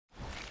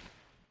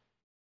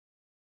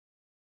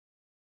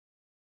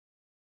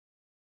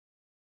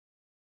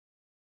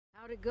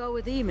How'd it go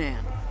with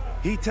E-Man?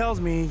 He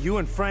tells me you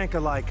and Frank are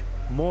like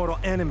mortal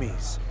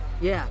enemies.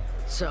 Yeah,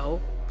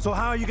 so? So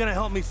how are you gonna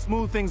help me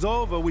smooth things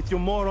over with your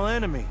mortal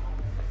enemy?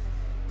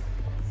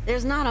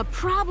 There's not a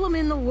problem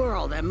in the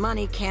world that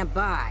money can't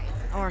buy.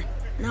 Or,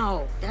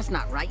 no, that's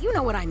not right. You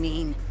know what I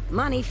mean.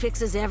 Money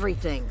fixes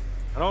everything.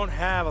 I don't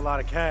have a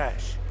lot of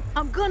cash.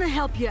 I'm gonna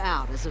help you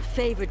out as a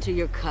favor to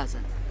your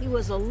cousin. He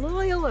was a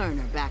loyal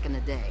earner back in the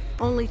day.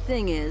 Only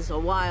thing is, a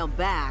while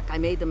back, I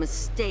made the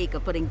mistake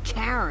of putting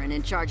Karen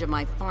in charge of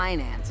my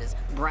finances.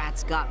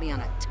 Brat's got me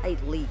on a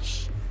tight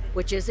leash.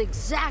 Which is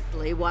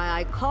exactly why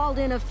I called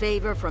in a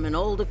favor from an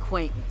old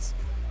acquaintance,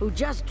 who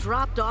just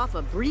dropped off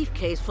a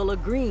briefcase full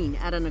of green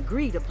at an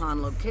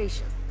agreed-upon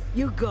location.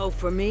 You go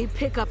for me,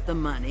 pick up the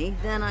money,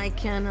 then I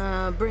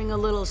can, bring a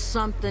little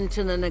something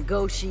to the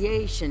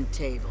negotiation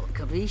table,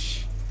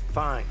 capiche?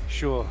 Fine,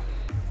 sure.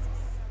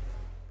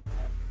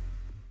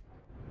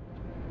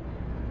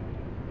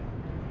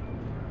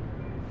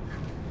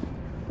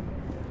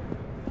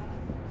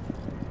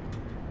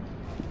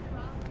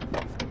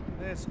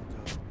 This'll do.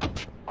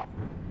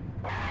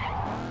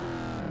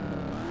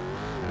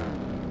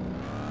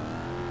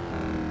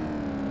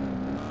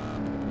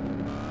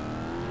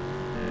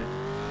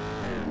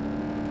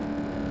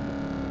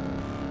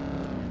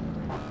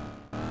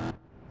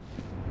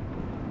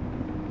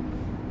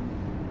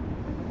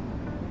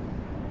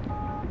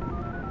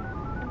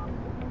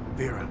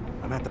 Vera,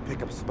 I'm at the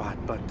pickup spot,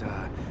 but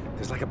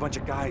there's like a bunch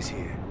of guys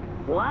here.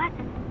 What?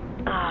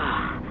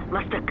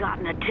 Must have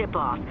gotten a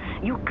tip-off.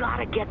 You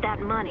gotta get that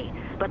money.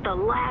 But the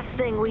last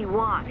thing we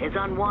want is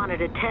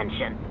unwanted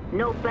attention.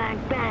 No bang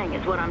bang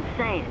is what I'm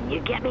saying.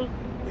 You get me?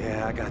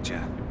 Yeah, I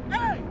gotcha.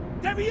 Hey!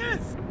 There he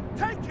is!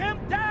 Take him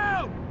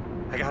down!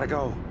 I gotta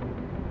go.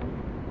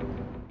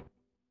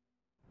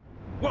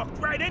 Walked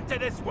right into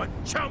this one,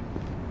 chump!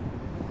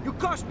 You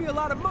cost me a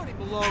lot of money,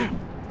 Malone.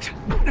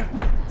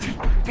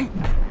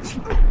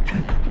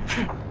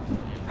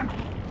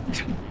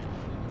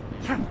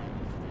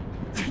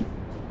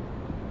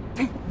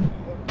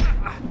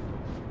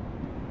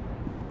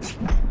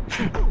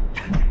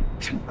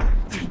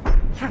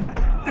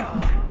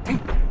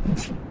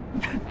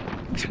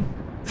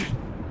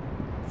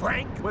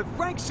 Frank? When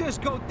Frank says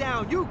go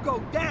down, you go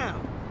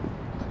down.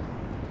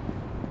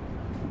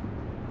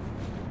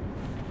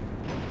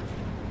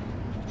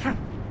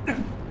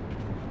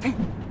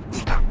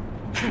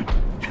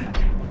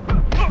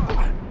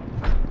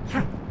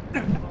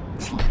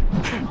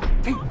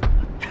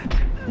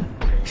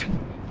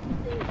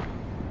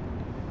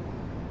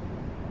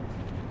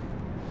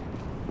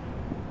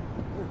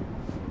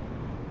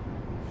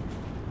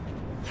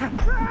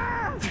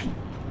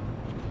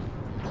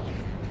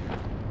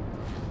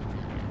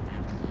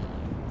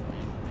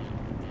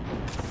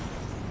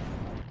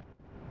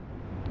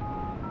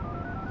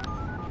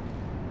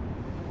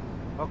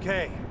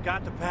 Okay,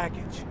 got the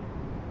package.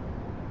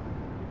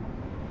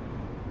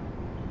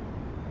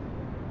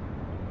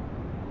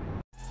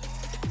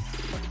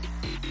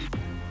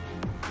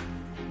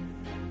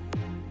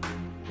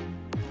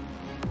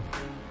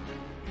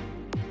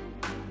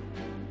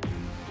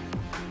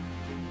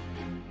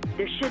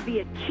 There should be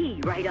a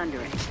key right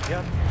under it.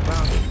 Yep,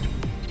 found it.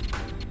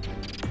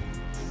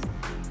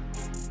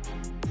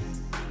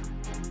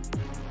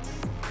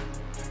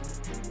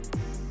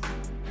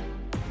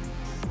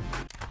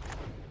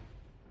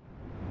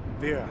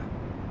 Vera,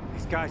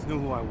 these guys knew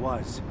who I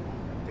was.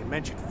 They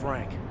mentioned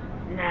Frank.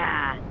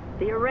 Nah,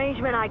 the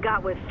arrangement I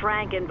got with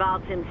Frank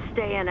involves him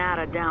staying out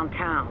of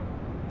downtown.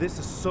 This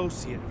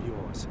associate of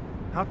yours,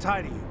 how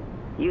tight are you?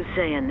 You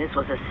saying this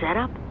was a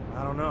setup?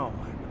 I don't know,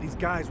 but these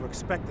guys were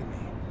expecting me.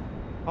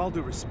 All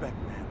due respect,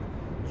 man.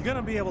 You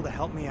gonna be able to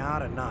help me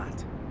out or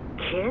not?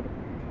 Kid,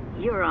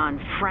 you're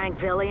on Frank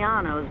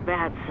Villiano's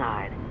bad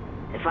side.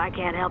 If I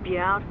can't help you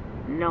out,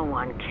 no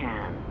one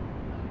can.